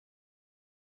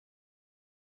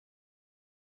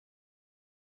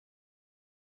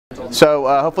So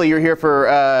hopefully you're here for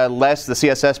LESS, the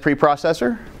CSS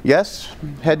preprocessor. Yes?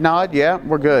 Head nod? Yeah,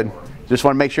 we're good. Just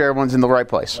want to make sure everyone's in the right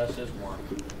place.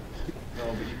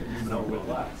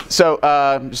 So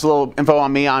just a little info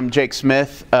on me. I'm Jake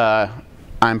Smith.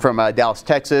 I'm from Dallas,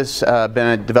 Texas. Been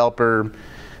a developer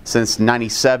since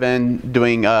 '97,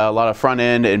 doing a lot of front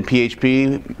end and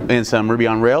PHP and some Ruby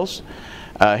on Rails.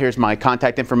 Here's my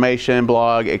contact information,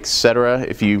 blog, etc.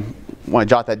 If you want to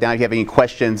jot that down, if you have any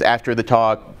questions after the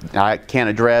talk I can't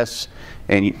address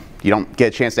and you don't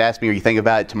get a chance to ask me or you think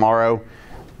about it tomorrow,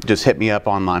 just hit me up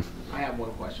online. I have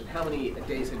one question. How many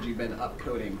days had you been up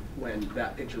coding when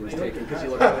that picture was taken? Because you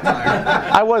look really tired.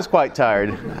 I was quite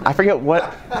tired. I forget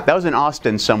what, that was in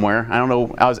Austin somewhere. I don't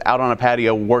know, I was out on a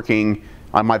patio working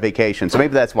on my vacation, so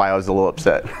maybe that's why I was a little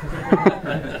upset.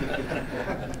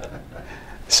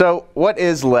 So what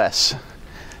is LESS?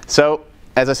 So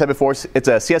as I said before, it's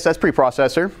a CSS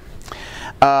preprocessor.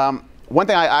 One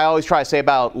thing I always try to say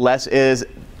about LESS is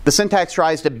the syntax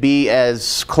tries to be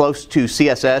as close to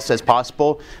CSS as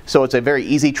possible, so it's a very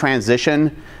easy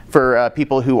transition for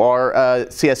people who are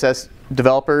CSS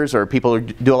developers or people who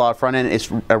do a lot of front end.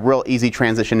 It's a real easy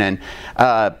transition in.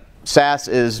 SAS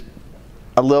is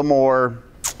a little more,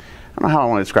 I don't know how I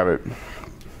want to describe it,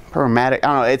 programmatic. I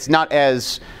don't know, it's not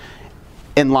as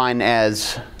in line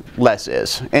as LESS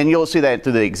is, and you'll see that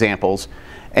through the examples.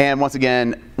 And once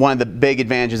again, one of the big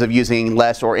advantages of using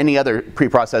LESS or any other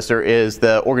preprocessor is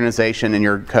the organization in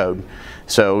your code,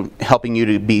 so helping you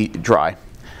to be dry.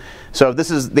 So this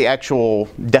is the actual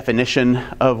definition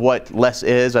of what LESS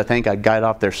is. I think I got it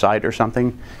off their site or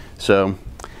something. So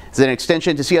it's an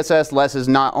extension to CSS. LESS is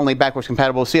not only backwards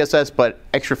compatible with CSS, but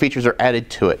extra features are added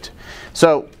to it.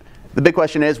 So the big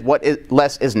question is, what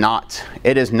LESS is not.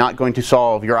 It is not going to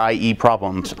solve your IE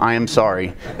problems. I am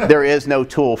sorry. There is no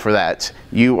tool for that.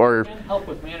 You are... Can help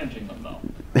with managing them,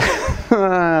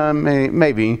 though.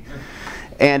 Maybe.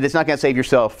 And it's not going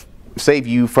to save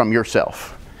you from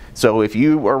yourself. So if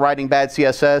you are writing bad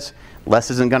CSS,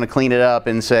 LESS isn't going to clean it up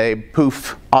and say,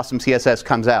 poof, awesome CSS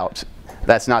comes out.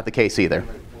 That's not the case either.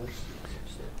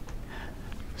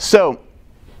 So,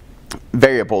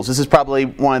 variables. This is probably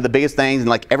one of the biggest things, and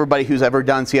like everybody who's ever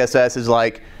done CSS is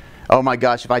like, oh my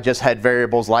gosh, if I just had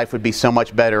variables, life would be so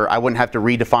much better. I wouldn't have to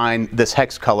redefine this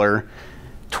hex color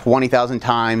 20,000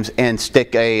 times and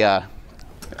stick a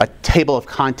table of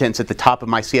contents at the top of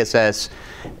my CSS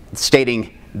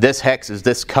stating this hex is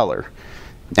this color.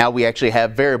 Now we actually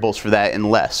have variables for that in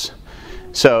LESS.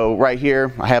 So right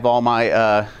here I have all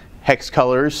my hex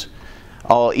colors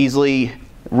all easily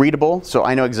readable, so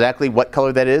I know exactly what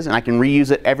color that is, and I can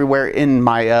reuse it everywhere in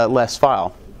my LESS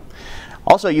file.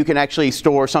 Also, you can actually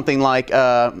store something like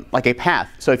a path.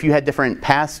 So if you had different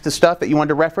paths to stuff that you wanted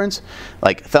to reference,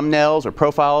 like thumbnails or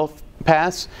profile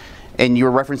paths, and you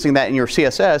were referencing that in your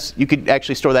CSS, you could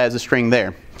actually store that as a string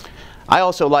there. I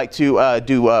also like to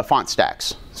do font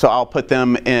stacks, so I'll put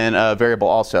them in a variable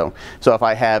also. So if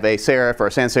I have a serif or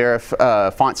a sans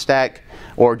serif font stack,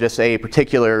 or just a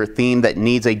particular theme that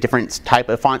needs a different type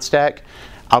of font stack,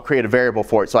 I'll create a variable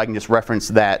for it so I can just reference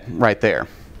that right there.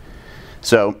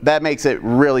 So that makes it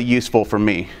really useful for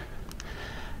me.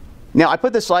 Now I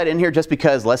put this slide in here just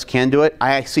because LESS can do it.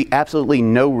 I see absolutely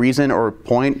no reason or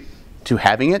point to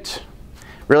having it.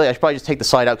 Really, I should probably just take the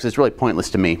slide out because it's really pointless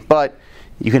to me. But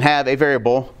you can have a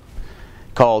variable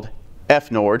called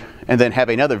fnord and then have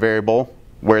another variable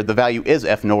where the value is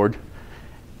fnord,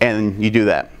 and you do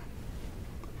that.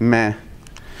 Meh.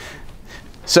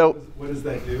 So what does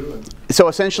that do? So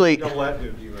essentially,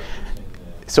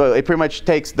 So it pretty much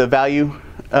takes the value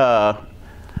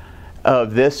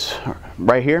of this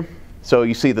right here. So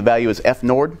you see the value is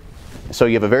fnord. So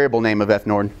you have a variable name of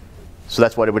fnord. So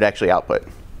that's what it would actually output.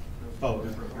 Oh.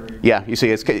 Yeah, you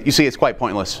see it's quite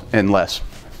pointless in LESS.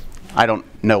 I don't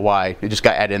know why. It just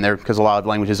got added in there because a lot of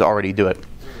languages already do it.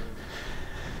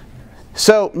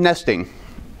 So nesting.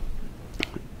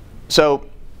 So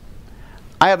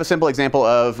I have a simple example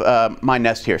of my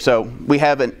nest here. So we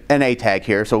have an A tag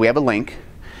here. So we have a link.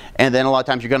 And then a lot of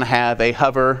times you're going to have a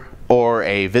hover or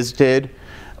a visited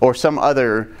or some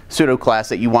other pseudo class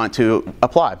that you want to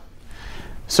apply.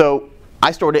 So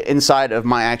I stored it inside of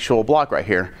my actual block right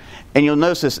here. And you'll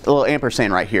notice this little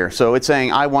ampersand right here. So it's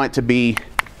saying I want it to be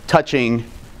touching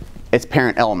its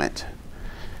parent element.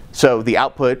 So the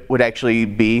output would actually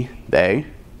be the A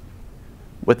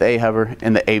with the A hover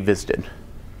and the A visited.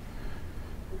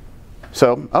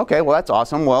 So, okay, well that's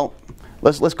awesome. Well,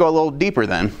 let's go a little deeper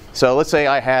then. So let's say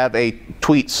I have a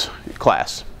tweets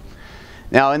class.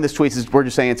 Now in this tweets, we're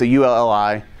just saying it's a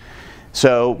ULLI.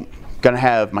 So going to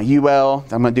have my UL,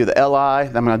 I'm going to do the LI,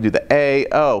 I'm going to do the A.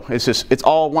 Oh, it's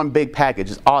all one big package.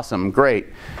 It's awesome, great.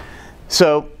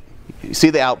 So you see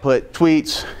the output,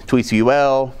 tweets, tweets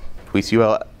UL, tweets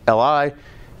ULI,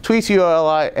 tweets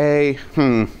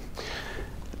ULIA.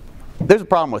 There's a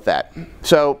problem with that.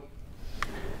 So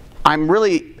I'm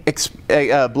really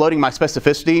bloating my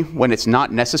specificity when it's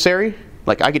not necessary.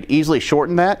 Like I could easily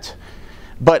shorten that.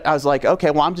 But I was like,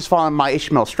 okay, well, I'm just following my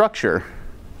HTML structure.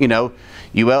 You know,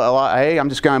 ULIA, I'm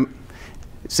just going to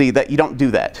see that you don't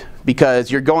do that because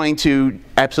you're going to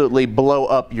absolutely blow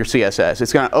up your CSS.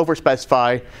 It's going to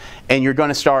overspecify, and you're going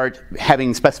to start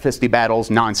having specificity battles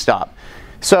nonstop.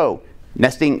 So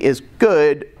nesting is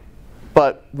good,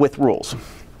 but with rules.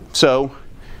 So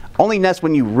only nest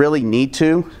when you really need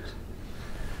to.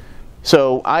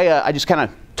 So I just kind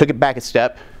of took it back a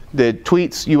step. The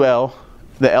tweets UL,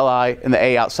 the LI, and the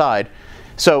A outside.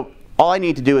 So all I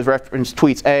need to do is reference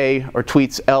tweets A or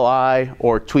tweets LI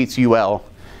or tweets UL,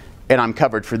 and I'm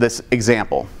covered for this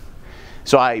example.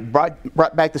 So I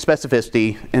brought back the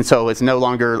specificity, and so it's no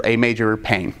longer a major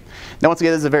pain. Now once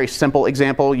again, this is a very simple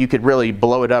example. You could really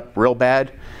blow it up real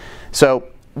bad. So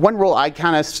one rule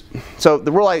so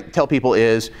the rule I tell people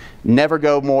is never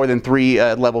go more than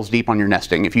 3 levels deep on your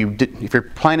nesting. If you're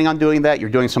planning on doing that, you're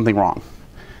doing something wrong.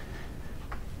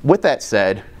 With that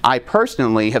said, I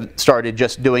personally have started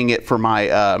just doing it for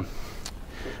my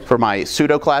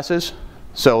pseudo classes.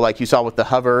 So like you saw with the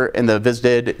hover and the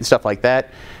visdid and stuff like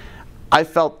that. I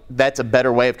felt that's a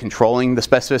better way of controlling the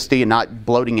specificity and not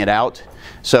bloating it out.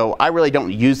 So I really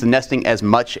don't use the nesting as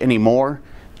much anymore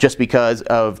just because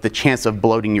of the chance of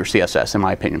bloating your CSS, in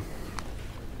my opinion.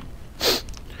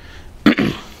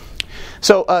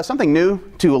 So something new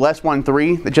to LESS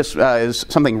 1.3 that just is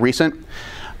something recent.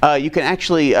 You can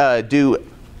actually do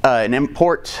an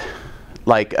import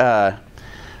like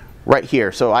right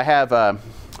here. So I have,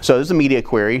 so this is a media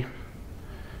query.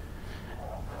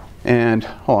 And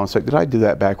hold on a sec, did I do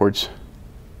that backwards?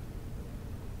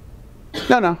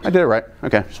 No, I did it right.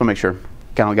 Okay, just want to make sure.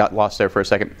 Kind of got lost there for a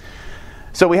second.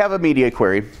 So we have a media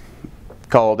query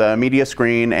called media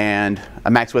screen and a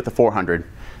max width of 400.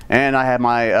 And I have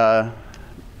my,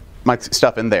 my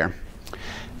stuff in there.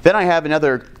 Then I have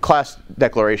another class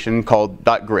declaration called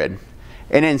 .grid.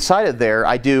 And inside of there,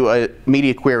 I do a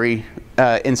media query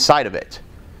inside of it.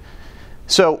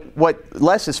 So what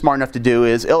LESS is smart enough to do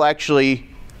is it'll actually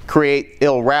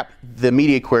it'll wrap the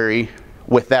media query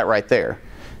with that right there.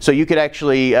 So you could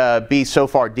actually be so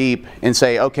far deep and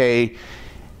say, okay,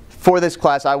 for this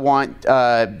class, I want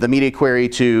the media query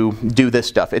to do this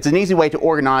stuff. It's an easy way to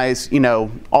organize, you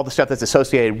know, all the stuff that's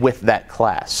associated with that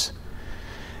class.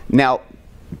 Now,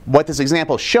 what this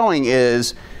example is showing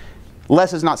is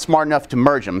LESS is not smart enough to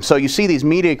merge them. So you see these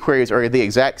media queries are the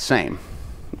exact same.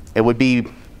 It would be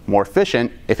more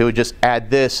efficient if it would just add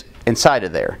this inside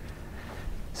of there.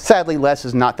 Sadly, LESS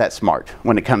is not that smart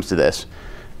when it comes to this,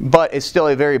 but it's still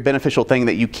a very beneficial thing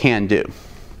that you can do.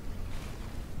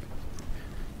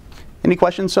 Any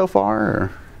questions so far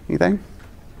or anything?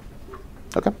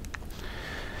 Okay.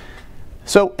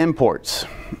 So imports.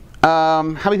 How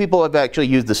many people have actually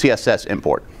used the CSS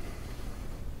import?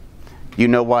 You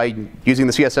know why using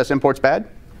the CSS import's bad?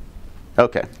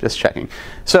 Okay, just checking.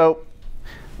 So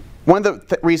one of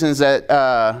the reasons that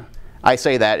I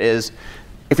say that is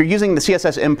if you're using the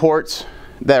CSS imports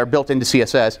that are built into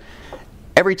CSS,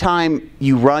 every time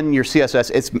you run your CSS,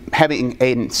 it's having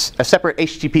a separate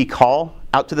HTTP call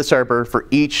out to the server for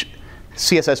each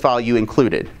CSS file you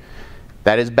included.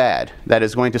 That is bad. That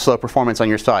is going to slow performance on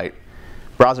your site.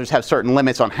 Browsers have certain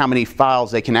limits on how many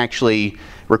files they can actually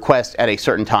request at a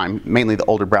certain time. Mainly the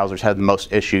older browsers have the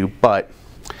most issue, but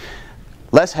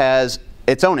LESS has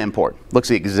its own import. Looks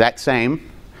the exact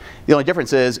same. The only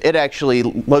difference is it actually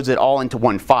loads it all into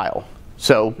one file.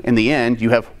 So in the end,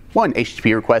 you have one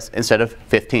HTTP request instead of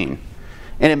 15.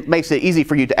 And it makes it easy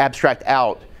for you to abstract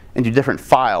out into different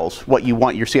files what you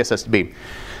want your CSS to be.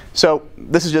 So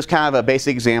this is just kind of a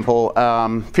basic example.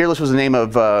 Fearless was the name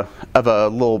of a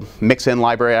little mixin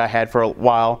library I had for a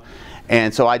while.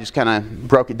 And so I just kind of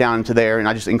broke it down into there, and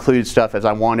I just included stuff as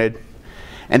I wanted.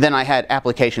 And then I had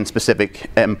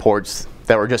application-specific imports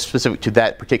that were just specific to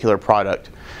that particular product.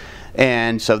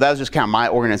 And so that was just kind of my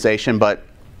organization, but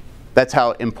that's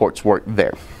how imports work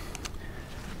there.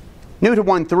 New to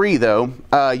 1.3,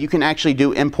 though, you can actually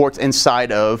do imports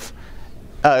inside of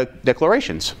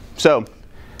declarations. So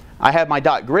I have my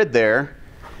 .grid there,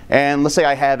 and let's say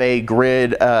I have a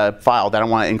grid file that I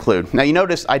want to include. Now you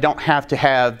notice I don't have to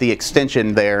have the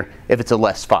extension there if it's a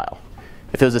LESS file.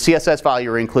 If it was a CSS file you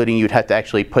were including, you'd have to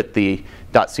actually put the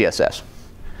 .css.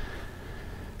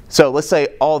 So let's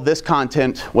say all this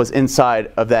content was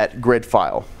inside of that grid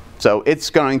file. So it's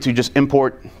going to just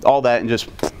import all that and just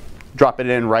drop it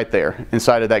in right there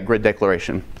inside of that grid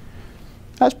declaration.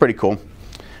 That's pretty cool.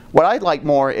 What I like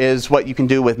more is what you can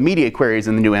do with media queries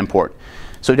in the new import.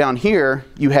 So down here,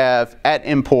 you have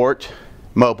 @import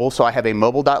mobile. So I have a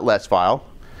mobile.less file,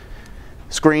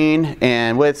 screen,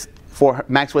 and width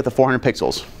max width of 400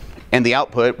 pixels. And the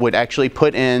output would actually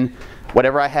put in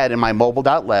whatever I had in my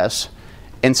mobile.less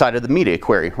inside of the media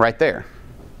query right there.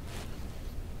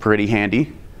 Pretty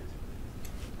handy.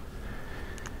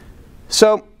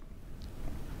 So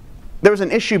there was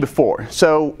an issue before.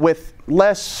 So with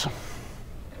LESS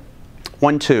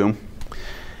 1.2,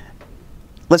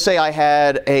 let's say I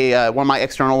had one of my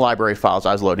external library files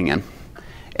I was loading in.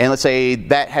 And let's say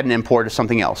that had an import of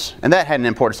something else. And that had an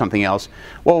import of something else.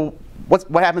 Well,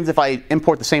 what happens if I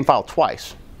import the same file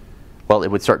twice? Well,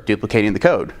 it would start duplicating the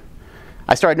code.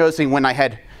 I started noticing when I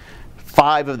had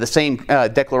 5 of the same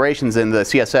declarations in the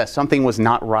CSS, something was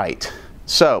not right.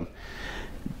 So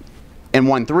in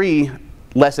 1.3,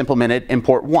 LESS implemented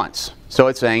import once. So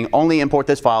it's saying only import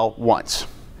this file once.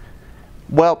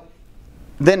 Well,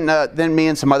 then me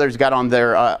and some others got on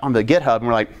their on the GitHub and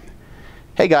we're like,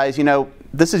 hey guys, you know,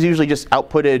 this is usually just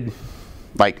outputted,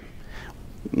 like,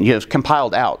 you know,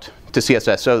 compiled out to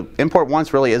CSS. So import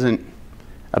once really isn't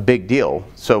a big deal.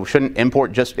 So shouldn't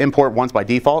import just import once by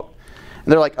default?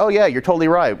 And they're like, oh yeah, you're totally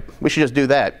right. We should just do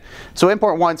that. So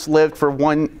import once lived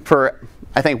for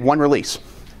I think one release.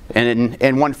 And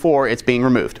in 1.4, it's being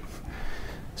removed.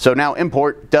 So now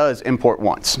import does import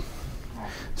once.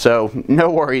 So no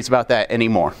worries about that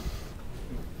anymore.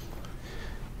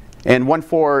 And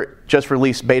 1.4 just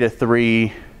released beta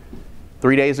 3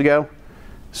 days ago.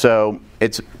 So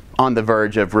it's on the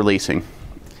verge of releasing.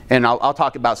 And I'll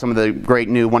talk about some of the great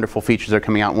new wonderful features that are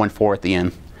coming out in 1.4 at the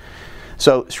end.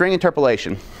 So string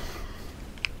interpolation.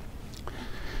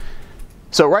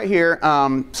 So right here,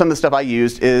 some of the stuff I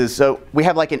used is, so we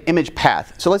have like an image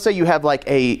path. So let's say you have like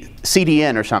a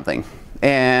CDN or something.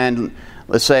 And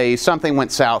let's say something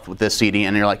went south with this CDN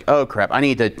and you're like, oh crap, I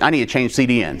need to change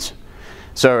CDNs.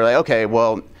 So we're like, okay,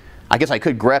 well, I guess I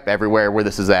could grep everywhere where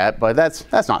this is at, but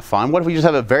that's not fun. What if we just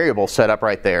have a variable set up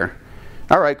right there?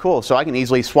 All right, cool. So I can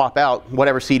easily swap out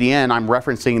whatever CDN I'm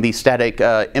referencing these static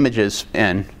images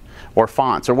in, or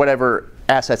fonts, or whatever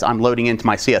assets I'm loading into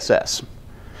my CSS.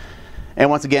 And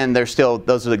once again, there's still,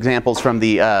 those are examples from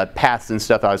the paths and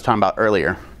stuff I was talking about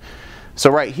earlier. So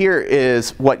right here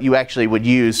is what you actually would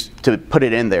use to put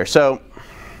it in there. So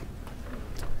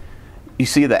you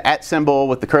see the @ symbol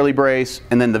with the curly brace,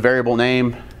 and then the variable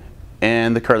name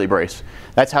and the curly brace.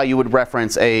 That's how you would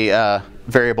reference a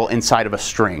variable inside of a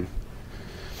string.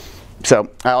 So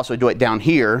I also do it down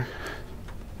here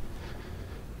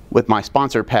with my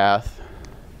sponsor path.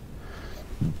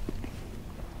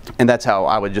 And that's how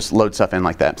I would just load stuff in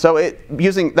like that. So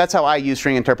that's how I use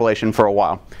string interpolation for a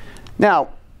while. Now,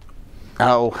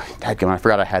 oh, dadgummit, I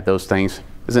forgot I had those things.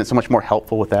 Isn't it so much more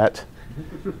helpful with that?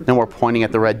 Then we're pointing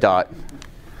at the red dot.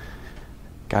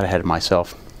 Got ahead of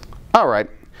myself. All right.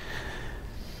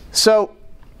 So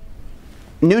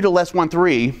new to LESS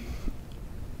 1.3,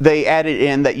 they added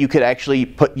in that you could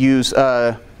actually use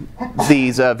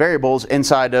these variables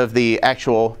inside of the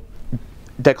actual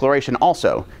declaration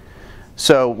also.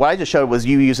 So what I just showed was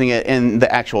you using it in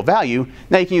the actual value.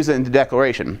 Now you can use it in the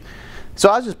declaration. So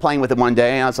I was just playing with it one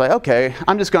day and I was like, okay,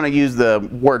 I'm just going to use the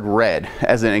word red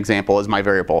as an example as my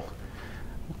variable.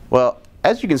 Well,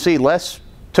 as you can see, LESS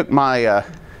took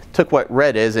what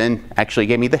red is and actually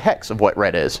gave me the hex of what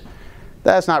red is.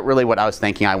 That's not really what I was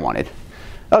thinking I wanted.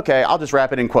 Okay, I'll just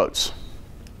wrap it in quotes.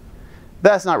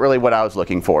 That's not really what I was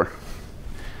looking for.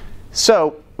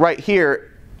 So right here,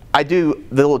 I do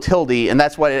the little tilde, and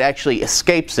that's what it actually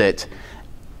escapes it.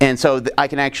 And so I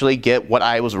can actually get what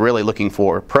I was really looking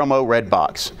for, promo red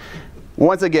box.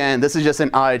 Once again, this is just an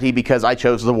oddity because I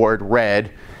chose the word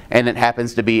red, and it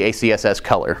happens to be a CSS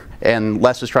color. And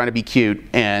LESS is trying to be cute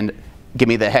and give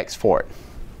me the hex for it.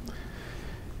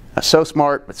 So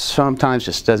smart, but sometimes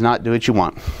just does not do what you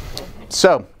want.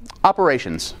 So,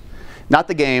 operations. Not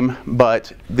the game,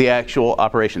 but the actual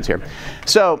operations here.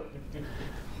 So,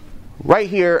 right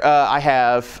here I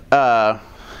have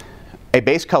a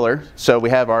base color. So we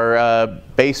have our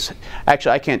base.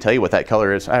 Actually, I can't tell you what that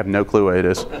color is. I have no clue what it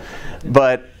is.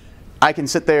 But I can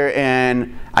sit there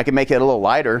and I can make it a little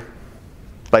lighter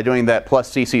by doing that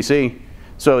plus CCC.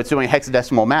 So it's doing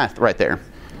hexadecimal math right there.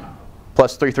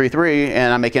 Plus 333,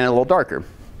 and I'm making it a little darker.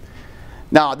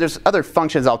 Now, there's other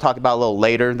functions I'll talk about a little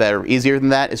later that are easier than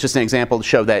that. It's just an example to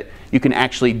show that you can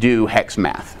actually do hex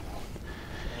math.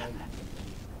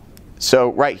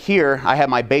 So right here, I have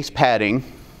my base padding,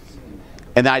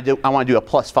 and then I want to do a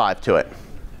 +5 to it.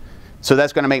 So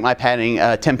that's going to make my padding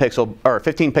 10 pixel or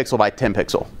 15 pixel by 10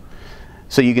 pixel.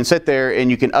 So you can sit there and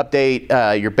you can update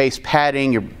your base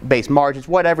padding, your base margins,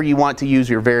 whatever you want to use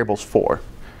your variables for.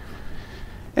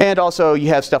 And also you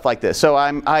have stuff like this. So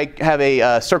I have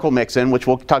a circle mixin, which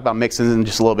we'll talk about mixins in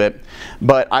just a little bit.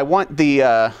 But I want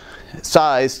the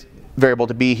size variable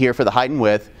to be here for the height and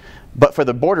width. But for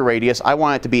the border radius, I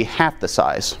want it to be half the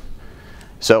size.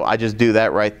 So I just do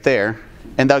that right there.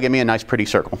 And that'll give me a nice pretty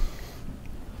circle.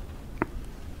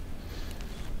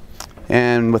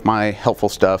 And with my helpful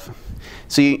stuff.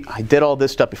 See, I did all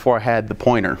this stuff before I had the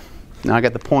pointer. Now I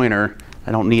got the pointer,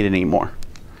 I don't need it anymore.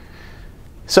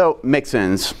 So,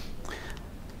 mixins.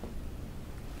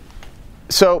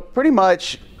 So pretty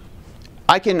much,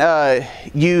 I can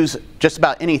use just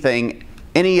about anything.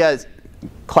 Any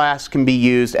class can be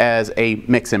used as a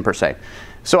mixin per se.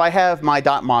 So I have my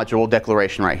dot module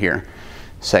declaration right here.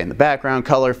 Say in the background,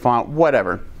 color, font,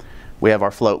 whatever. We have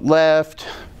our float left,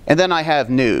 and then I have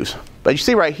news. But you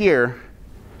see right here,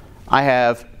 I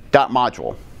have dot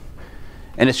module,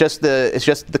 and it's just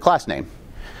the class name.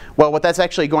 Well, what that's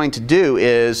actually going to do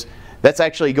is that's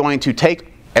actually going to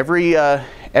take every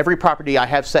property I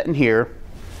have set in here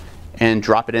and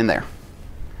drop it in there.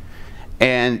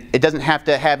 And it doesn't have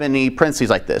to have any parentheses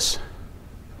like this.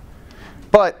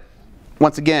 But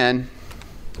once again,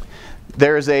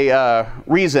 there's a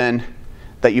reason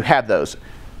that you have those.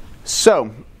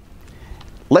 So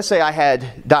let's say I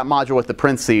had dot module with the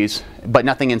parentheses, but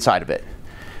nothing inside of it.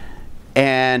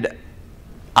 And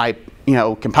I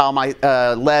compile my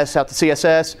LESS out to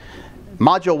CSS.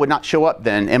 Module would not show up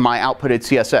then in my outputted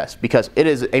CSS because it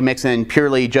is a mixin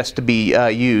purely just to be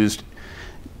used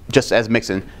just as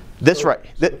mixin. This so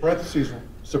the parentheses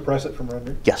suppress it from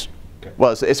rendering? Yes. Okay.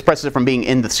 Well, it suppresses it from being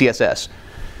in the CSS.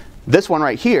 This one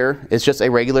right here is just a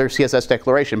regular CSS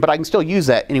declaration, but I can still use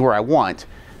that anywhere I want.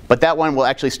 But that one will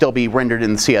actually still be rendered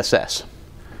in the CSS.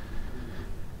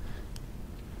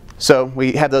 So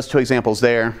we have those two examples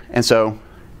there. And so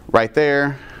right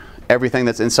there, everything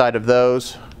that's inside of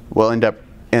those will end up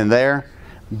in there,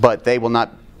 but they will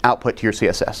not output to your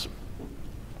CSS.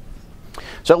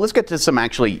 So let's get to some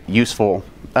actually useful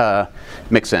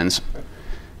mixins.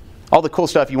 All the cool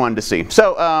stuff you wanted to see.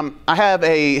 So I have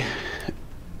a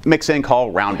mixin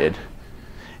called rounded.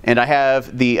 And I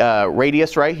have the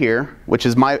radius right here, which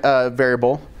is my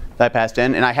variable that I passed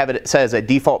in, and I have it set as a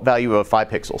default value of 5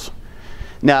 pixels.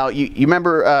 Now, you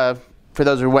remember, for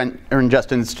those who went in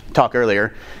Justin's talk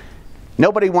earlier,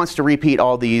 nobody wants to repeat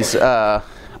all these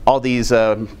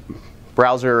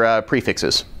browser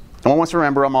prefixes. No one wants to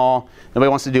remember them all. Nobody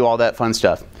wants to do all that fun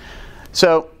stuff.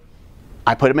 So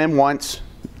I put them in once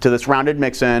to this rounded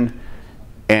mixin,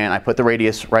 and I put the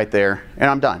radius right there, and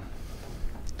I'm done.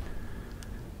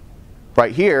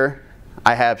 Right here,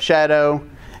 I have shadow,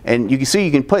 and you can see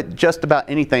you can put just about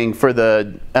anything for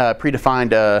the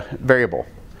predefined variable.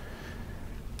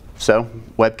 So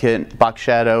WebKit, box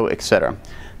shadow, etc.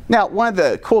 Now, one of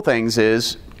the cool things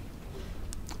is,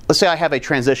 let's say I have a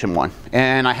transition one,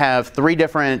 and I have 3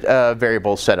 different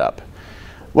variables set up.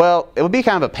 Well, it would be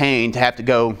kind of a pain to have to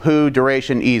go who,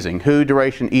 duration, easing, who,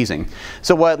 duration, easing.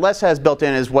 So what LESS has built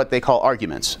in is what they call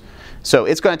arguments. So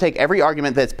it's going to take every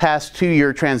argument that's passed to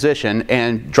your transition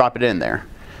and drop it in there.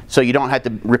 So you don't have to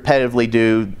repetitively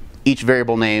do each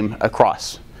variable name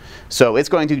across. So it's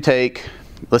going to take,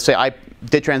 let's say I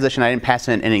did transition, I didn't pass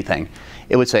in anything.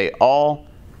 It would say all,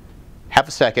 half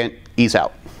a second, ease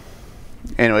out.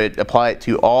 And it would apply it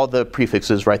to all the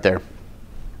prefixes right there.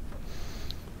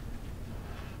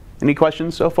 Any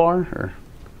questions so far, or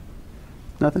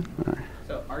nothing? All right.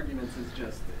 So arguments is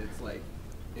just, it's like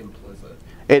implicit.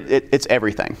 It's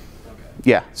everything. Okay.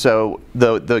 Yeah. So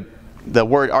the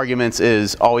word arguments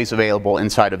is always available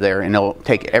inside of there, and it'll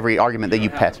take every argument that you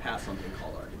pass. You don't have to pass something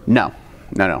called argument.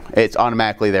 No. It's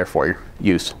automatically there for your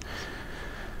use.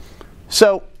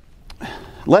 So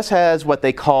LESS has what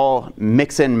they call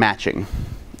mixin matching.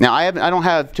 Now I don't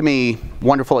have too many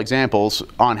wonderful examples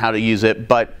on how to use it,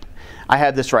 but I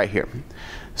have this right here.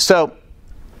 So,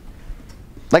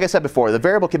 like I said before, the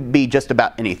variable can be just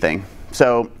about anything.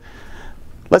 So,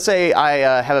 let's say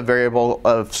I have a variable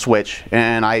of switch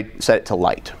and I set it to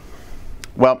light.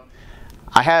 Well,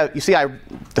 you see I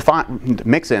defined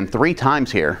mixin 3 times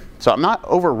here. So I'm not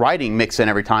overriding mixin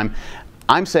every time.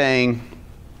 I'm saying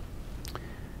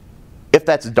if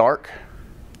that's dark,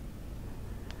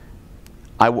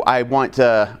 I want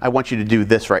you to do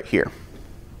this right here.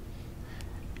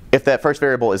 If that first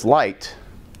variable is light,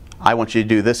 I want you to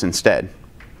do this instead.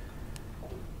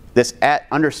 This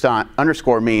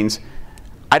 @_ means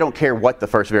I don't care what the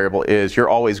first variable is, you're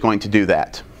always going to do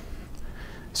that.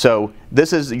 So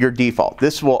this is your default.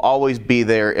 This will always be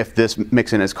there if this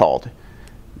mixin is called.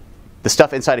 The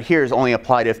stuff inside of here is only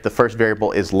applied if the first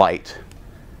variable is light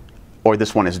or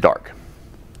this one is dark.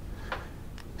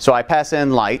 So I pass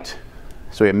in light.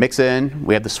 So we have mix in,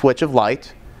 we have the switch of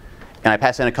light, and I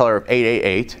pass in a color of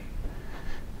 888.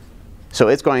 So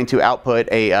it's going to output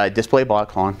a display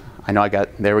block. Hold on. I know I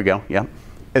got, there we go. Yeah.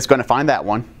 It's going to find that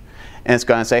one. And it's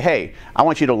going to say, hey, I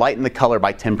want you to lighten the color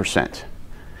by 10%.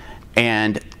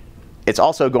 And it's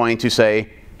also going to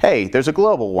say, hey, there's a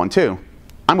global one too.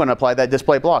 I'm going to apply that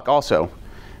display block also.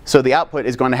 So the output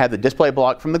is going to have the display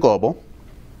block from the global,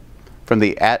 from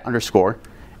the @ underscore,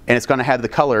 and it's going to have the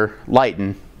color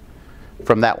lighten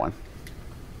from that one.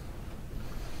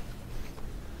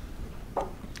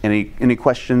 Any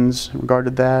questions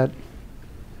regarding that?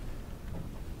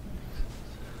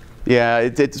 Yeah,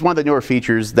 it's one of the newer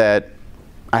features that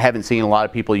I haven't seen a lot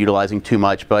of people utilizing too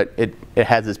much, but it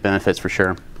has its benefits for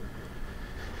sure.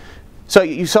 So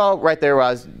you saw right there where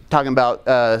I was talking about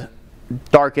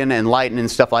darken and lighten and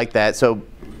stuff like that. So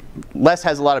LESS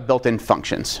has a lot of built-in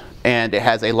functions, and it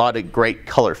has a lot of great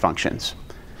color functions.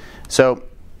 So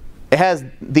it has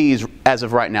these as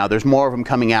of right now. There's more of them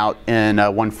coming out in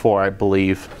 1.4, I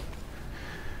believe.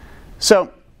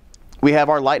 So we have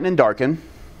our lighten and darken,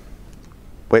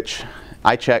 which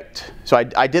I checked. So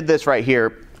I did this right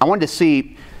here. I wanted to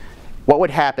see what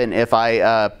would happen if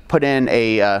I put in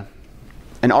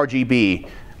an RGB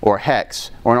or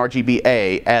hex or an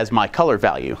RGBA as my color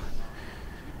value,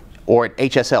 or an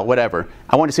HSL, whatever.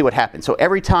 I wanted to see what happens. So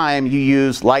every time you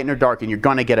use lighten or darken, you're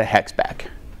going to get a hex back.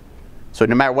 So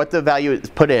no matter what the value is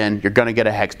put in, you're going to get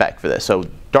a hex back for this. So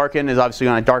darken is obviously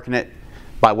going to darken it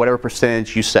by whatever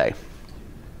percentage you say.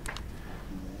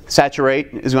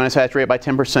 Saturate is going to saturate by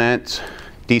 10%.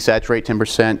 Desaturate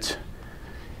 10%.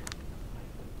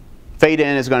 Fade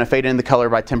in is going to fade in the color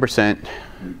by 10%.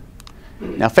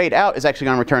 Now fade out is actually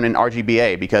going to return an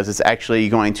RGBA because it's actually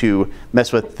going to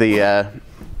mess with the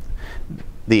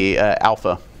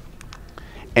alpha.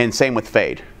 And same with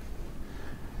fade.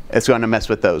 It's going to mess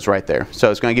with those right there.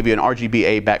 So it's going to give you an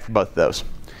RGBA back for both of those.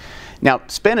 Now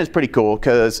spin is pretty cool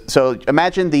because, so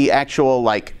imagine the actual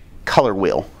like color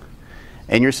wheel.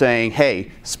 And you're saying,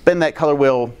 hey, spin that color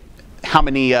wheel how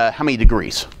many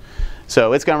degrees?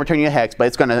 So it's going to return you a hex, but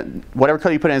it's going to, whatever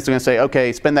color you put in, it's going to say,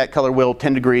 okay, spin that color wheel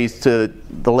 10 degrees to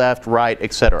the left, right,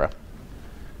 etc.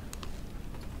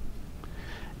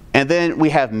 And then we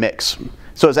have mix.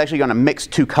 So it's actually going to mix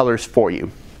two colors for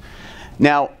you.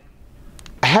 Now,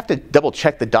 I have to double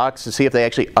check the docs to see if they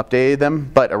actually updated them,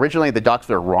 but originally the docs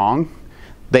were wrong.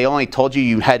 They only told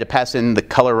you had to pass in the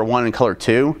color 1 and color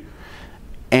 2.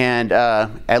 And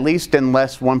at least in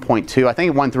LESS 1.2, I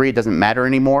think in 1.3 it doesn't matter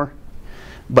anymore.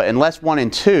 But in LESS 1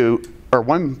 and 2, or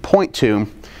 1.2,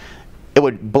 it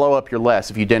would blow up your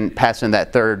LESS if you didn't pass in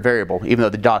that third variable, even though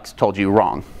the docs told you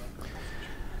wrong.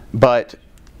 But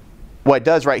what it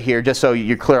does right here, just so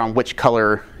you're clear on which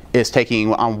color is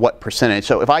taking on what percentage.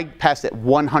 So if I passed it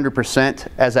 100%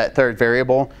 as that third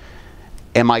variable,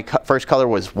 and my first color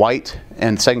was white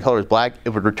and the second color was black, it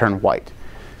would return white.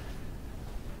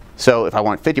 So if I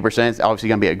want 50%, it's obviously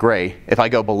going to be a gray. If I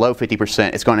go below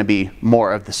 50%, it's going to be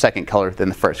more of the second color than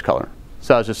the first color.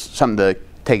 So it's just something to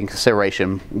take in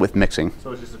consideration with mixing.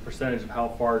 So it's just a percentage of how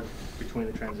far between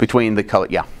the transitions? Between the color,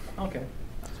 yeah. Okay.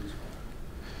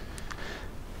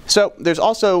 So there's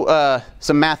also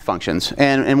some math functions.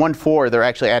 And in 1.4, they're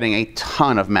actually adding a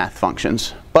ton of math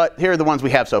functions. But here are the ones we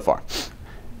have so far.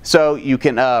 So you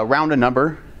can round a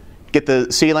number, get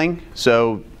the ceiling,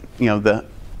 so you know the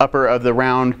upper of the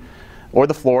round, or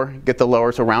the floor, get the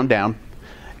lower, so round down.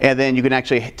 And then you can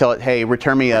actually tell it, hey,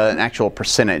 return me an actual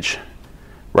percentage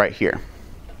right here.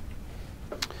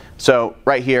 So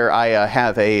right here I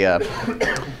have a,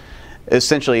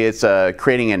 essentially it's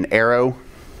creating an arrow,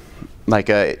 like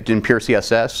in pure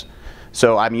CSS.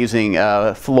 So I'm using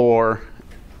floor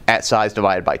at size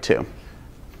divided by 2.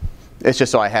 It's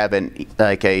just so I have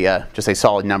just a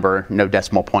solid number, no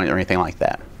decimal point or anything like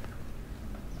that.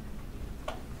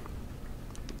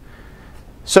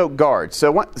 So guards.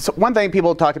 So one thing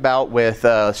people talk about with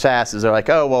SAS is they're like,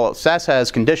 oh, well, SAS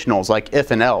has conditionals like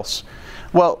if and else.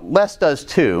 Well, LESS does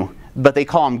too, but they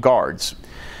call them guards.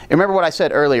 And remember what I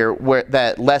said earlier,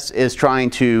 that LESS is trying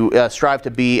to strive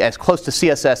to be as close to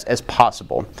CSS as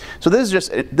possible. So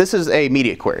this is a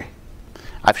media query.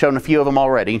 I've shown a few of them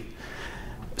already.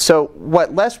 So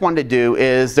what LESS wanted to do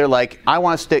is they're like, I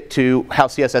want to stick to how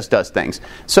CSS does things.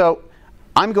 So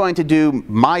I'm going to do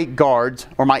my guards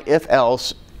or my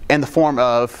if-else in the form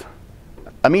of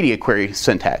a media query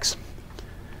syntax.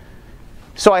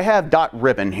 So I have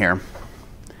 .ribbon here,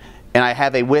 and I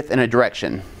have a width and a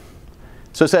direction.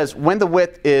 So it says when the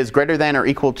width is greater than or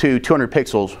equal to 200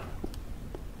 pixels,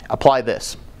 apply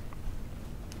this.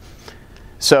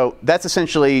 So that's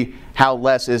essentially how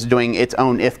LESS is doing its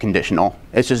own if conditional.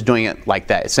 It's just doing it like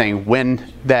that. It's saying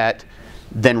when that,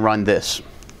 then run this.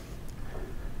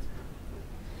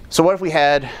 So what if we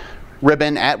had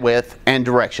ribbon at width and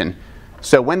direction?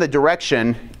 So when the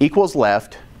direction equals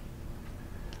left,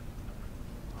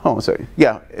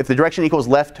 if the direction equals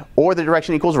left or the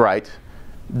direction equals right,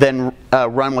 then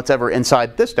run whatever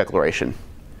inside this declaration.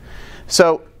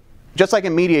 So just like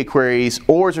in media queries,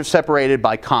 ORs are separated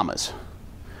by commas.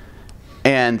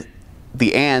 And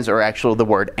the ands are actually the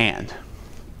word and.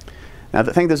 Now I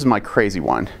think this is my crazy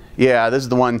one. Yeah, this is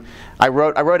the one I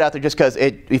wrote out there just because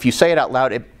if you say it out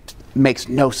loud, it makes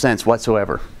no sense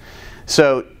whatsoever.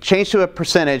 So change to a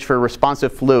percentage for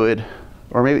responsive fluid,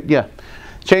 or maybe, yeah.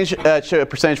 Change to a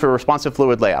percentage for responsive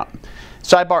fluid layout.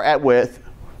 Sidebar at width,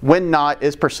 when not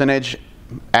is percentage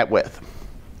at width.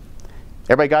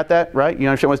 Everybody got that, right? You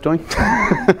understand what it's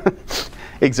doing?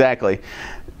 Exactly.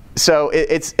 So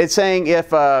it's saying if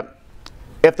the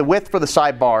width for the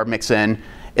sidebar mixin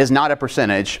is not a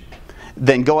percentage,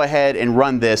 then go ahead and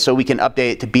run this so we can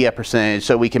update it to be a percentage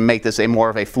so we can make this more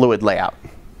of a fluid layout.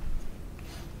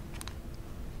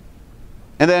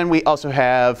 And then we also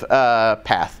have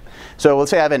path. So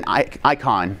let's say I have an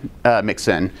icon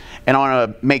mixin, and I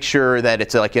want to make sure that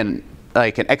it's like an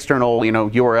external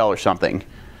URL or something.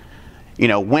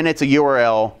 When it's a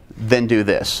URL, then do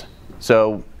this.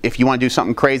 So if you want to do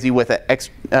something crazy with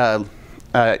an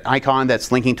icon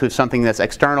that's linking to something that's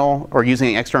external or using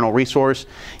an external resource,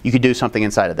 you could do something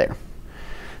inside of there.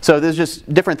 So there's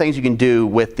just different things you can do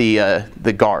with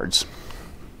the guards.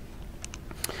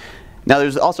 Now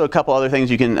there's also a couple other things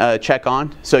you can check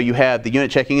on. So you have the unit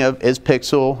checking of is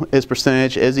pixel, is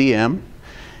percentage, is EM.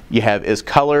 You have is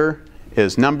color,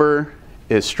 is number,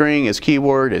 is string, is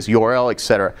keyword, is URL,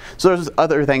 etc. So there's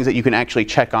other things that you can actually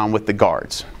check on with the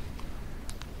guards.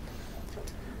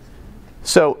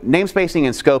 So namespacing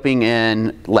and scoping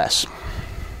in LESS.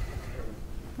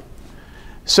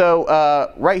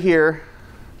 So right here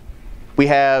we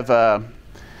have a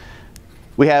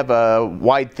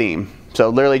wide theme. So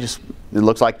literally it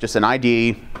looks like just an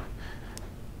ID,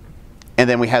 and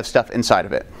then we have stuff inside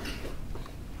of it.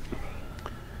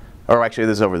 Or actually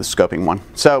this is over the scoping one.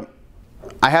 So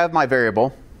I have my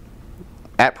variable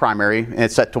at primary and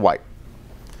it's set to white.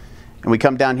 And we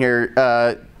come down here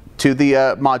to the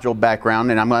module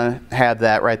background, and I'm going to have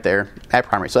that right there at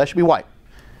primary. So that should be white.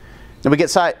 Then we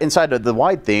get inside of the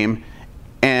wide theme,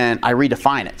 and I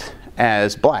redefine it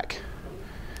as black.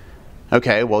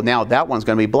 Okay, well now that one's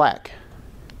going to be black.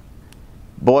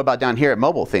 But what about down here at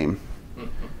mobile theme?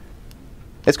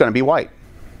 It's going to be white.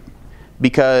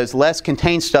 Because LESS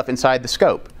contains stuff inside the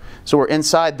scope. So we're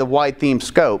inside the wide theme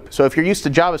scope. So if you're used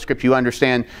to JavaScript, you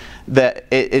understand that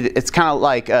it's kind of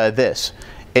like this.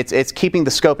 It's keeping the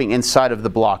scoping inside of the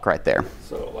block right there.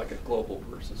 So like a global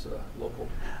versus a local?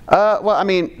 Well, I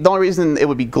mean, the only reason it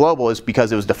would be global is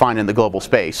because it was defined in the global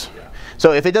space. Yeah.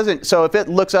 So if it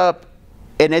looks up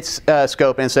in its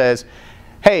scope and says,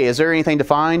 hey, is there anything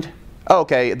defined? Oh,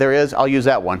 okay, there is. I'll use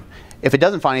that one. If it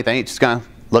doesn't find anything, it's just going to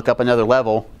look up another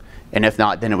level. And if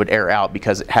not, then it would error out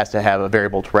because it has to have a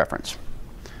variable to reference.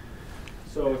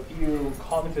 So if you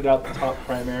commented out the top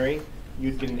primary,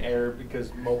 you'd get an error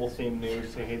because mobile theme knew to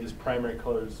say, hey, this primary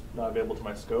color is not available to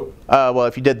my scope? Well,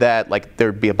 if you did that,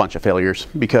 there'd be a bunch of failures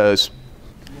because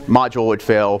module would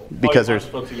fail because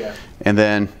and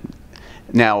then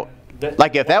now,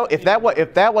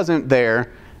 if that wasn't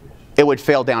there, it would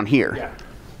fail down here. Yeah.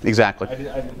 Exactly. I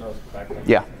didn't know back then.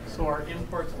 Yeah. So are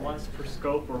imports once per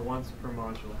scope or once per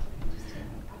module?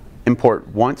 Import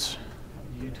once.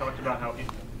 You talked about how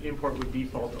import would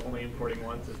default to only importing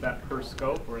once. Is that per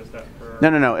scope or is that per?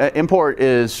 No. Import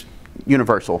is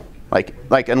universal. Like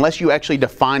unless you actually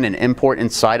define an import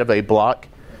inside of a block,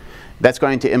 that's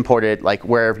going to import it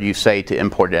wherever you say to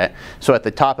import it at. So at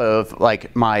the top of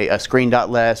my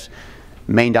screen.less,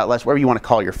 main.less, whatever you want to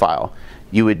call your file,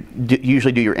 you would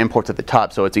usually do your imports at the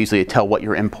top, so it's easy to tell what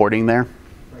you're importing there.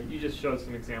 Right. You just showed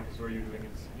some examples where you're doing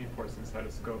imports inside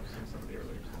of scopes in some of the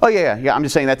earlier. Oh yeah. I'm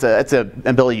just saying that's an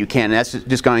ability you can. And that's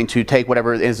just going to take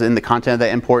whatever is in the content of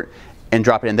that import and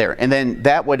drop it in there. And then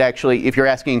that would actually, if you're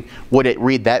asking, would it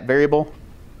read that variable?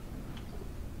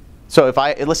 So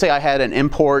let's say I had an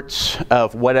import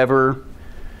of whatever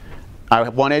I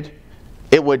wanted,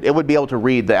 it would be able to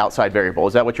read the outside variable.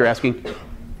 Is that what you're asking?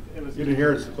 You'd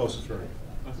inherit the closest variable.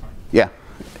 That's fine. Yeah.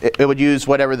 It would use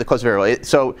whatever the closest variable.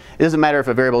 So it doesn't matter if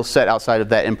a variable is set outside of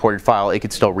that imported file, it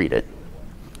could still read it.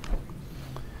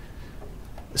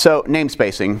 So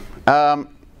namespacing.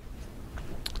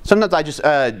 Sometimes I just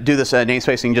do this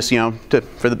namespacing just,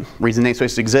 for the reason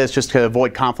namespaces exist, just to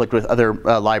avoid conflict with other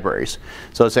libraries.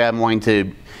 So let's say I'm wanting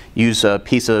to use a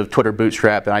piece of Twitter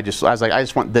Bootstrap, and I was like, I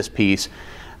just want this piece.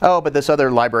 Oh, but this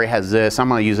other library has this. I'm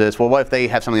going to use this. Well, what if they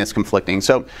have something that's conflicting?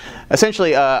 So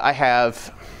essentially, I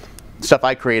have stuff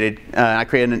I created. I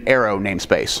created an arrow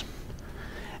namespace.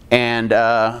 And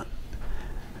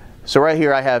so right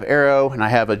here, I have arrow, and I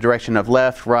have a direction of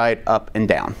left, right, up, and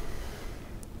down.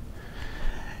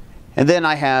 And then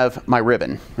I have my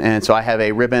ribbon. And so I have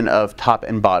a ribbon of top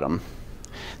and bottom.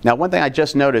 Now, one thing I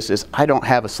just noticed is I don't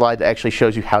have a slide that actually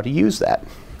shows you how to use that,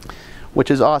 which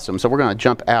is awesome. So we're going to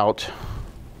jump out.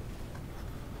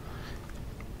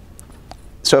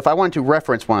 So if I wanted to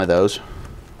reference one of those,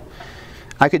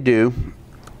 I could do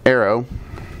arrow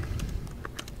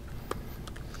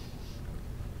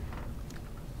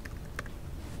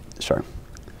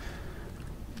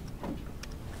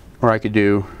or I could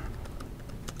do,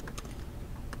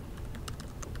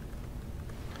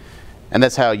 and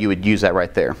that's how you would use that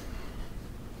right there.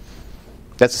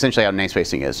 That's essentially how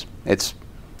namespacing is.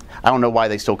 I don't know why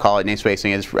they still call it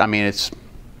namespacing.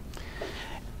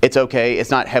 It's okay.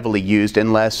 It's not heavily used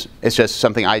in LESS. It's just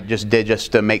something I just did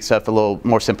just to make stuff a little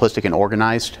more simplistic and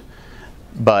organized.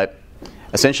 But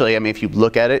essentially, if you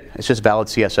look at it, it's just valid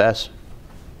CSS.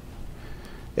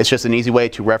 It's just an easy way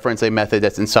to reference a method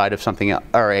that's inside of something,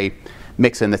 or a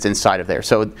mixin that's inside of there.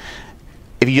 So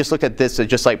if you just look at this as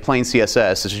just like plain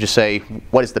CSS, this would just say,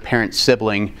 what is the parent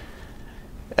sibling?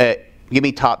 Give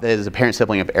me top that is a parent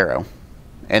sibling of arrow.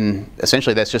 And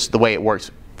essentially, that's just the way it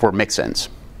works for mixins.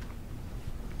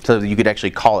 So you could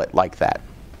actually call it like that.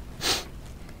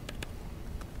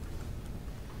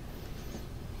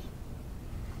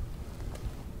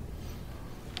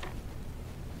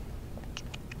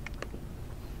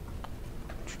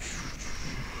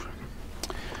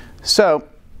 So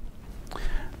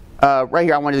right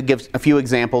here I wanted to give a few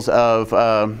examples of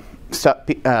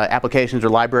applications or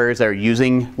libraries that are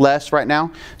using LESS right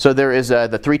now. So there is the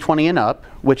 320 and up,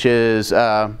 which is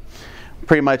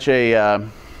pretty much a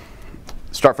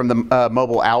start from the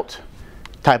mobile out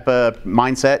type of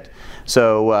mindset.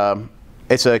 So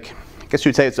it's I guess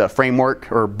you'd say it's a framework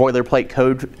or boilerplate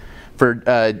code for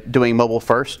doing mobile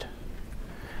first.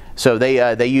 So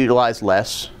they utilize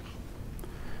LESS.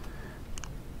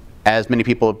 As many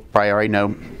people probably already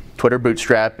know, Twitter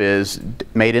Bootstrap is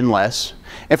made in LESS.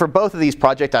 And for both of these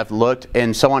projects I've looked,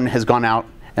 and someone has gone out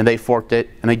and they forked it,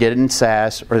 and they did it in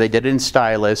Sass, or they did it in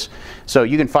Stylus. So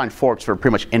you can find forks for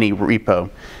pretty much any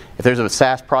repo. If there's a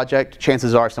Sass project,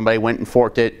 chances are somebody went and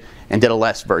forked it and did a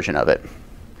LESS version of it.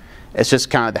 It's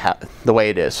just kind of the way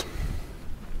it is.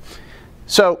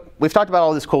 So we've talked about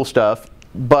all this cool stuff,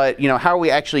 but how are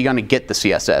we actually going to get the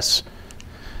CSS?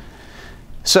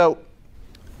 So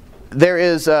there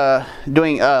is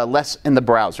doing LESS in the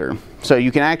browser. So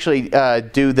you can actually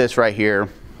do this right here,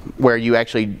 where you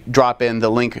actually drop in the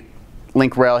link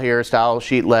rel here, style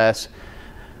sheet LESS,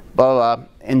 blah, blah,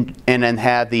 and then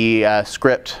have the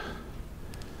script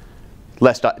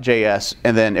less.js,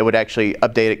 and then it would actually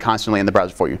update it constantly in the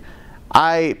browser for you.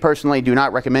 I personally do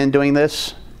not recommend doing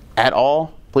this at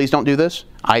all. Please don't do this.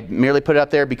 I merely put it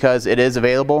up there because it is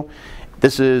available.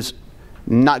 This is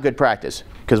not good practice,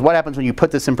 because what happens when you put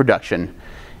this in production?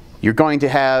 You're going to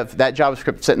have that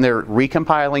JavaScript sitting there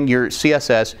recompiling your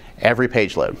CSS every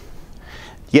page load.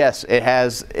 Yes, it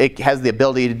has the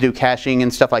ability to do caching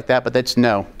and stuff like that, but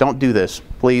no, don't do this.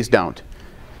 Please don't.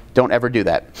 Don't ever do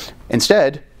that.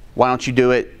 Instead, why don't you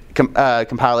do it,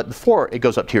 compile it before it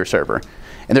goes up to your server?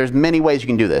 And there's many ways you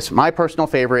can do this. My personal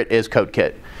favorite is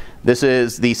CodeKit. This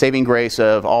is the saving grace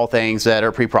of all things that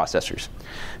are preprocessors.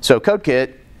 So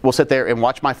CodeKit will sit there and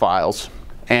watch my files.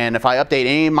 And if I update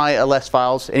any of my LESS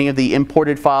files, any of the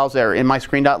imported files that are in my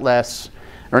screen.less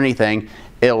or anything,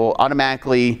 it will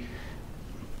automatically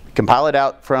compile it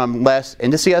out from LESS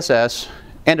into CSS,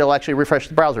 and it'll actually refresh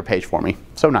the browser page for me.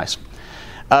 So nice.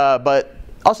 But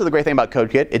also the great thing about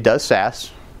CodeKit, it does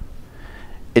Sass,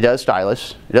 it does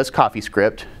Stylus, it does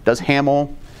CoffeeScript, it does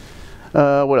Haml.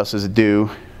 What else does it do?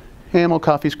 Haml,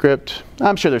 CoffeeScript.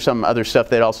 I'm sure there's some other stuff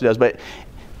that it also does, but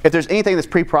if there's anything that's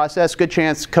pre-processed, good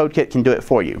chance CodeKit can do it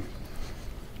for you.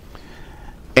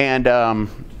 And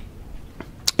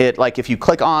if you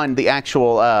click on the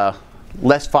actual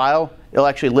LESS file, it'll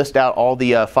actually list out all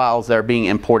the files that are being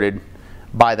imported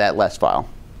by that LESS file.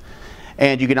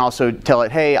 And you can also tell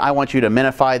it, hey, I want you to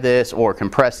minify this or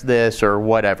compress this or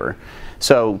whatever.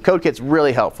 So CodeKit's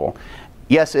really helpful.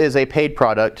 Yes, it is a paid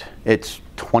product. It's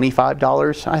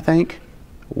 $25, I think.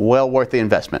 Well worth the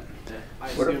investment.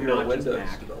 What if you're a Windows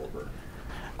developer?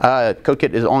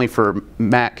 CodeKit is only for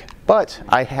Mac, but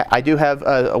I do have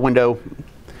a window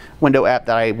window app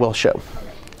that I will show.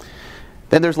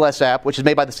 Then there's LESS app, which is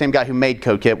made by the same guy who made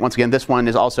CodeKit. Once again, this one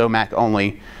is also Mac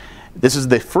only. This is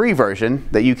the free version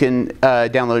that you can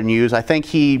download and use. I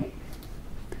think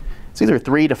it's either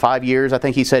 3 to 5 years. I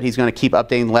think he said he's going to keep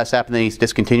updating the LESS app and then he's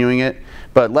discontinuing it.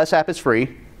 But LESS app is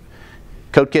free.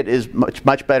 CodeKit is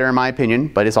much better in my opinion,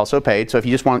 but it's also paid. So if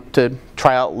you just want to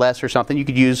try out LESS or something, you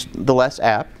could use the LESS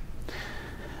app.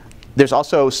 There's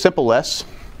also Simple LESS,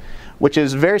 which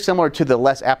is very similar to the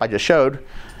LESS app I just showed,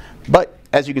 but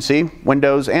as you can see,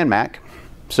 Windows and Mac.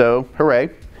 So hooray.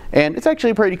 And it's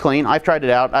actually pretty clean. I've tried it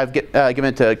out. I've given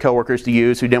it to coworkers to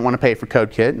use who didn't want to pay for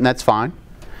CodeKit, and that's fine.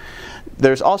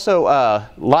 There's also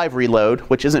Live Reload,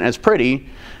 which isn't as pretty,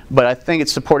 but I think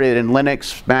it's supported in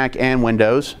Linux, Mac, and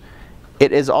Windows.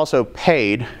 It is also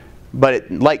paid, but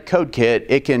like CodeKit,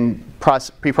 it can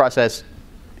pre-process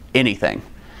anything.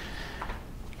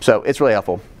 So it's really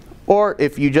helpful. Or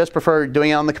if you just prefer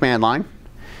doing it on the command line,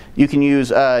 you can use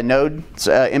Node's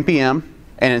npm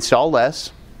and install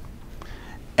LESS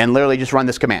and literally just run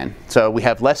this command. So we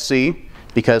have LESS C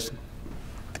because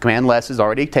the command LESS is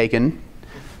already taken.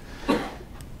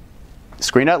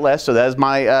 Screen.less, so that is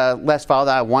my LESS file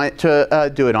that I want it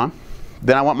to do it on.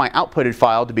 Then I want my outputted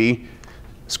file to be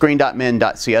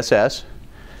screen.min.css,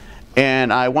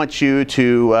 and I want you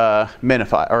to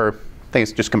minify, or I think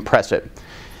it's just compress it.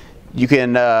 You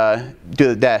can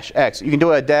do the -x. You can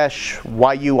do a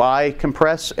 -yui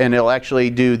compress, and it'll actually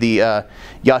do the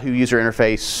Yahoo user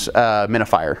interface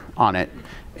minifier on it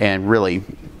and really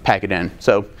pack it in.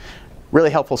 So really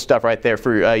helpful stuff right there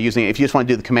for using it. If you just want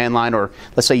to do the command line, or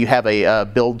let's say you have a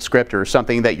build script or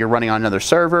something that you're running on another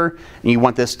server, and you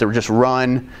want this to just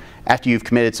run after you've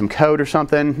committed some code or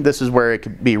something, this is where it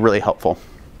could be really helpful.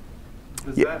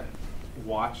 Does that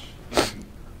watch and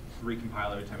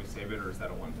recompile every time you save it, or is that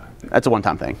a one-time thing? That's a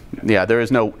one-time thing. Okay. Yeah, there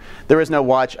is no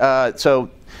watch. The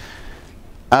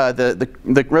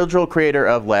original creator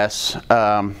of LESS,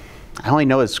 I only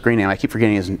know his screen name. I keep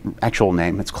forgetting his actual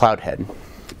name. It's Cloudhead.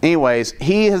 Anyways,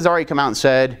 he has already come out and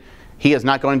said he is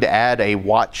not going to add a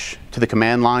watch to the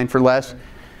command line for LESS.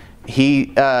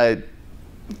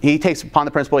 He takes upon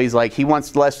the principle, he's like, he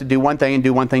wants LESS to do one thing and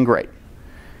do one thing great.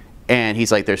 And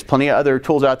he's like, there's plenty of other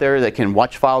tools out there that can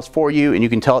watch files for you, and you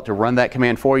can tell it to run that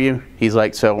command for you. He's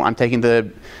like, so I'm taking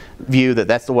the view that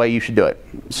that's the way you should do it.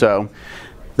 So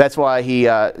that's why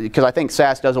because I think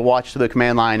SAS does a watch to the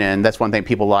command line, and that's one thing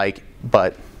people like,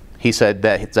 but he said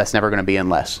that that's never going to be in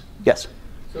LESS. Yes?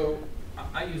 So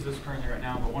I use this currently right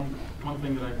now, but one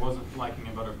thing that I wasn't liking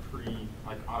about a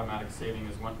automatic saving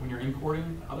is when you're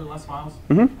importing other LESS files,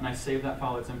 and I save that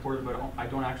file that's imported, but I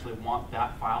don't actually want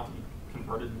that file to be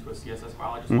converted into a CSS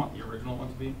file. I just want the original one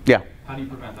to be. Yeah. How do you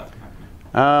prevent that from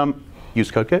happening?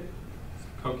 Use CodeKit.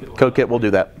 CodeKit will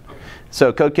do that. Okay.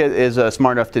 So CodeKit is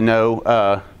smart enough to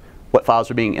know what files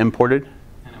are being imported.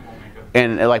 And it won't make it.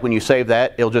 And like when you save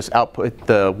that, it'll just output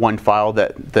the one file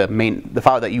that the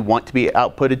file that you want to be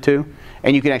outputted to.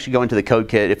 And you can actually go into the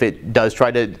CodeKit. If it does try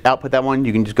to output that one,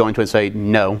 you can just go into it and say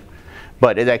no.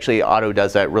 But it actually auto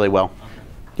does that really well. Okay.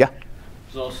 Yeah.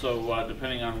 There's also,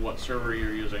 depending on what server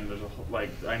you're using, there's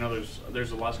I know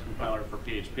there's a LESS compiler for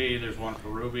PHP. There's one for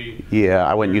Ruby. Yeah,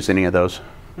 I wouldn't use any of those.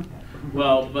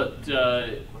 Well, but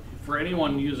for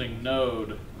anyone using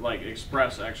Node, like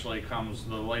Express actually comes,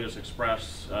 the latest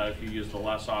Express, if you use the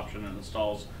LESS option, it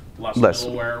installs LESS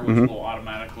middleware, which will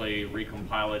automatically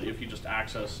recompile it if you just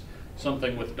access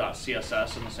something with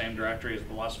 .css in the same directory as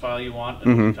the LESS file you want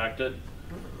and detect it.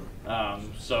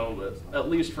 So at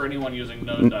least for anyone using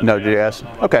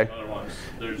Node.js, okay. Other ones,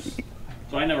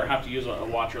 so I never have to use a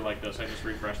watcher like this. I just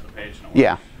refresh the page and it works.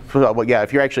 Yeah. Well, yeah,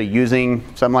 if you're actually using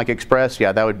something like Express,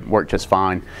 yeah, that would work just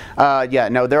fine. Yeah,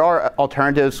 no, there are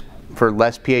alternatives for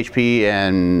LESS PHP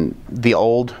and the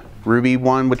old Ruby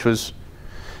one, which was,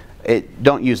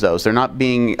 don't use those. They're not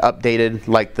being updated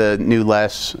like the new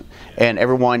LESS, and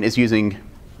everyone is using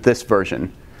this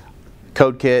version.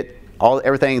 CodeKit,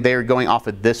 everything, they're going off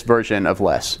of this version of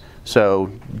LESS.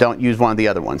 So don't use one of the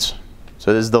other ones.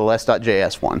 So this is the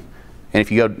less.js one. And if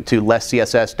you go to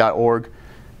lesscss.org,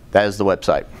 that is the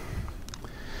website.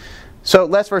 So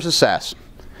LESS versus SAS.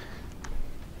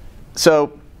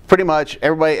 So pretty much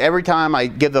every time I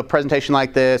give a presentation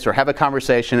like this or have a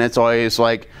conversation, it's always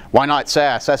like, why not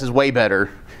SAS? SAS is way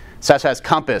better. SAS has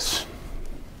Compass.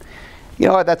 You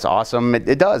know what? That's awesome.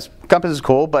 It does. Compass is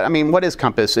cool, but I mean, what is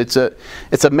Compass? It's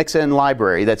a mixin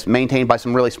library that's maintained by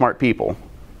some really smart people.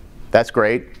 That's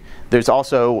great. There's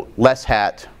also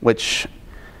LessHat, which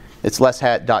it's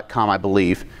lesshat.com, I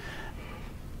believe.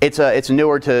 It's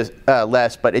newer to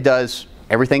LESS, but it does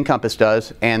everything Compass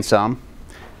does and some.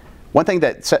 One thing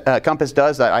that Compass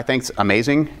does that I think is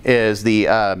amazing is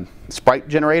the sprite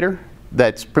generator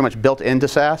that's pretty much built into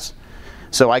SAS.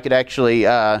 So I could actually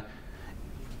pass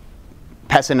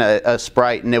in a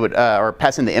sprite, and it would, or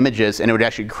pass in the images, and it would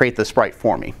actually create the sprite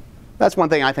for me. That's one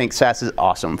thing I think SAS is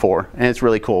awesome for, and it's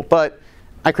really cool. But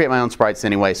I create my own sprites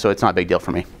anyway, so it's not a big deal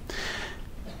for me.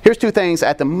 Here's two things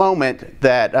at the moment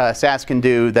that SAS can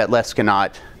do that LESS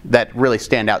cannot, that really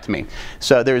stand out to me.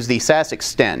 So there's the SAS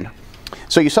extend.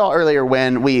 So you saw earlier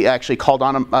when we actually called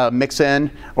on a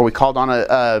mixin, or we called on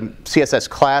a CSS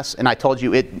class, and I told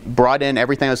you it brought in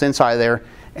everything that was inside there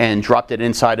and dropped it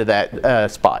inside of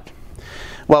that spot.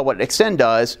 Well, what extend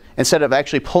does, instead of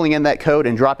actually pulling in that code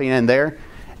and dropping it in there,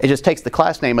 it just takes the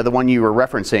class name of the one you were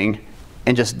referencing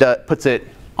and just puts it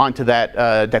onto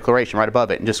that declaration right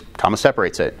above it and just comma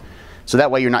separates it. So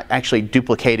that way you're not actually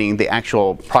duplicating the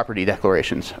actual property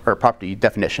declarations or property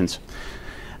definitions.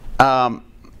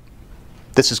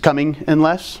 This is coming in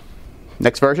LESS,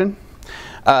 next version.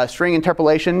 String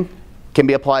interpolation can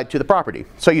be applied to the property.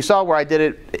 So you saw where I did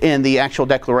it in the actual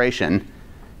declaration.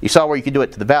 You saw where you could do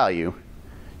it to the value.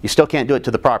 You still can't do it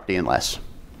to the property in LESS.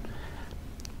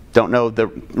 Don't know the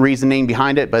reasoning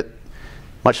behind it, but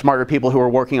much smarter people who are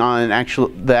working on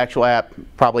the actual app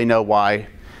probably know why.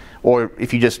 Or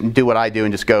if you just do what I do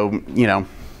and just go,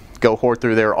 go hoard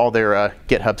through all their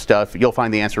GitHub stuff, you'll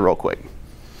find the answer real quick.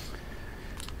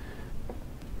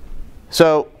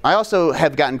 So I also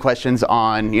have gotten questions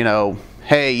on,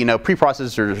 hey,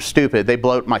 preprocessors are stupid. They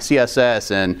bloat my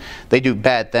CSS and they do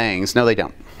bad things. No, they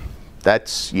don't.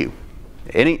 That's you.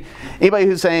 Anybody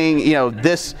who's saying,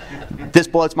 this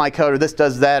bloats my code or this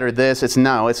does that or this,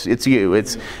 it's you.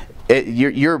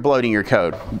 You're bloating your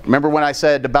code. Remember when I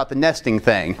said about the nesting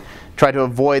thing? Try to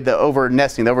avoid the over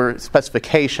nesting, the over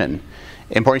specification.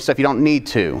 Importing stuff you don't need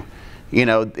to.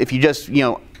 If you just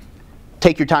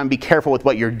take your time and be careful with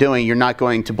what you're doing, you're not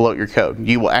going to bloat your code.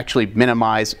 You will actually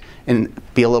minimize and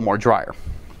be a little more drier.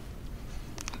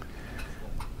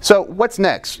 So what's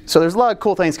next? So there's a lot of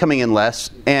cool things coming in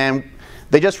LESS, and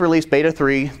they just released beta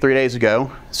 3 days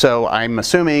ago. So I'm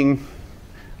assuming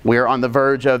we're on the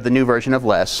verge of the new version of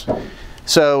LESS.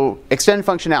 So extend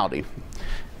functionality.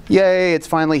 Yay, it's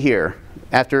finally here.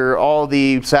 After all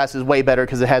the SAS is way better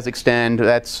because it has extend,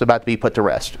 that's about to be put to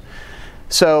rest.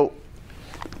 So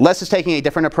LESS is taking a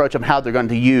different approach of how they're going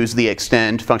to use the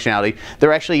extend functionality.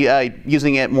 They're actually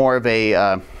using it more of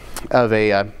a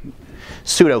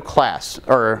pseudo class,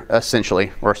 or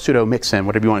essentially, or pseudo mixin,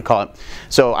 whatever you want to call it.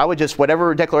 So I would just,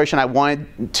 whatever declaration I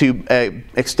wanted to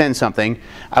extend something,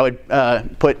 I would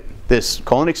put this :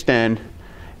 extend,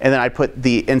 and then I put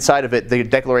the inside of it the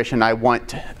declaration I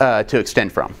want to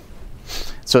extend from.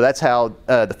 So that's how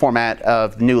the format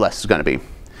of the new LESS is going to be.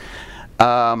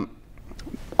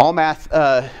 All math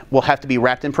will have to be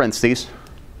wrapped in parentheses.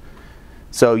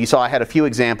 So you saw I had a few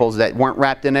examples that weren't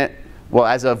wrapped in it. Well,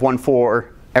 as of 1.4,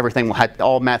 everything will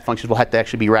all math functions will have to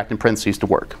actually be wrapped in parentheses to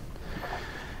work.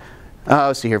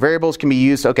 Let's see here. Variables can be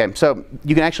used. Okay, so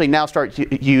you can actually now start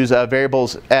to use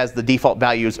variables as the default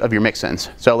values of your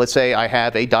mixins. So let's say I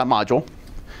have a dot module,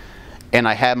 and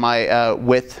I have my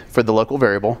width for the local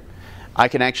variable. I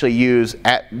can actually use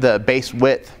at the base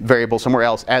width variable somewhere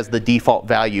else as the default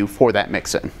value for that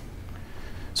mixin.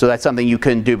 So that's something you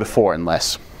couldn't do before in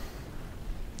LESS.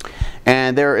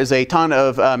 And there is a ton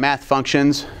of math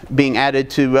functions being added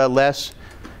to LESS: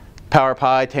 power,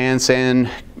 pi, tan, sin,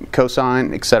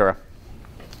 cosine, etc.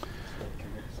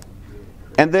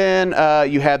 And then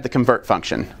you have the convert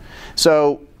function.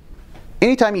 So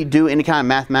anytime you do any kind of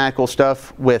mathematical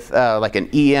stuff with like an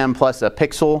EM plus a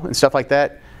pixel and stuff like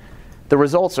that, the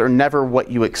results are never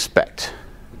what you expect.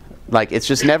 Like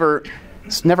it's never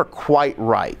quite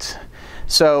right.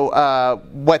 So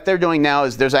what they're doing now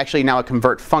is there's actually now a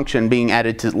convert function being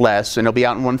added to LESS, and it'll be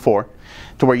out in 1.4,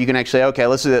 to where you can actually, okay,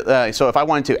 let's so if I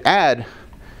wanted to add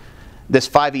this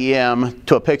 5em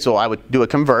to a pixel, I would do a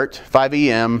convert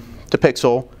 5em to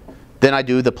pixel, then I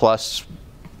do the plus,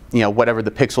 whatever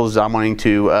the pixels I'm wanting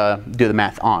to do the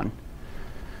math on.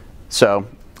 So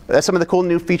that's some of the cool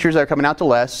new features that are coming out to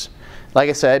LESS. Like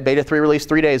I said, beta 3 released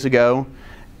 3 days ago.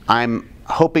 I'm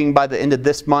hoping by the end of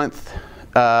this month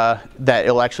that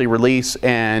it'll actually release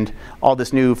and all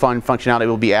this new fun functionality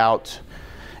will be out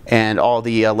and all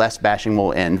the LESS bashing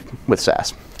will end with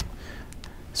SAS.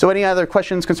 So any other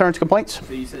questions, concerns, complaints?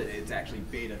 So you said it's actually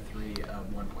beta 3 of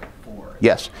 1.4.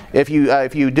 Yes. If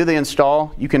you do the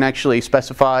install, you can actually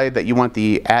specify that you want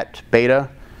the @beta.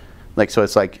 So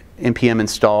it's like npm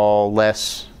install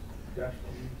LESS.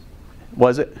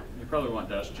 Was it? You probably want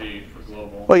 -G for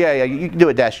global. Well, yeah, you can do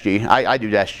a -G. I do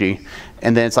 -G.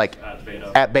 And then it's like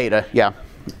 @beta, yeah.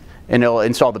 and it'll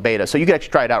install the beta. So you can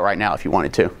actually try it out right now if you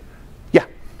wanted to. Yeah.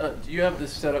 Do you have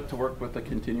this set up to work with a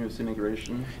continuous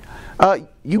integration?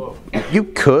 You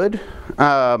could.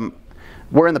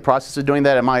 We're in the process of doing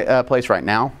that at my place right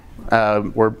now.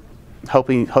 We're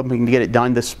hoping to get it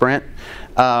done this sprint.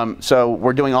 So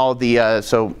we're doing all of the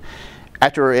so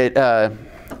after it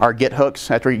our Git hooks,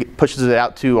 after he pushes it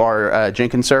out to our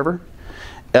Jenkins server,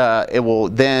 it will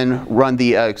then run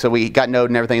the so we got Node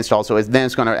and everything installed. So then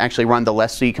it's going to actually run the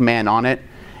LESS C command on it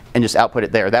and just output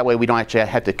it there. That way we don't actually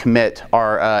have to commit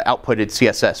our outputted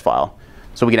CSS file.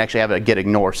 So we can actually have a git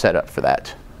ignore set up for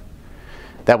that.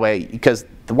 That way, because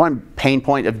the one pain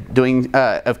point of doing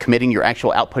of committing your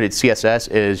actual outputted CSS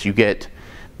is you get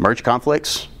merge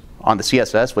conflicts on the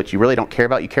CSS, which you really don't care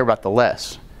about. You care about the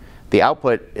LESS. The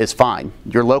output is fine.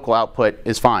 Your local output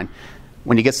is fine.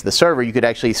 When you get to the server, you could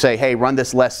actually say, hey, run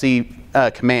this LESS C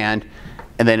command,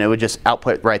 and then it would just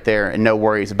output right there, and no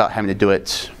worries about having to do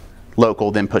it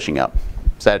local, then pushing up.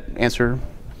 Does that answer?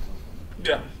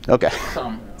 Yeah. Okay.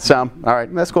 Some. All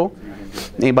right. That's cool.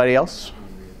 Anybody else?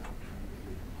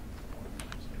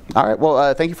 All right.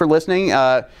 Well, thank you for listening.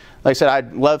 Like I said,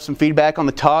 I'd love some feedback on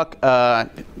the talk.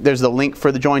 There's the link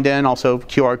for the joined in, also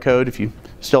QR code if you're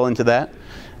still into that.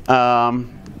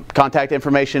 Contact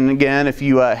information again. If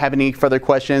you have any further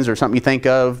questions or something you think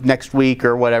of next week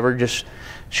or whatever, just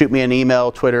shoot me an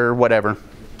email, Twitter, whatever.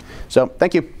 So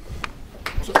thank you.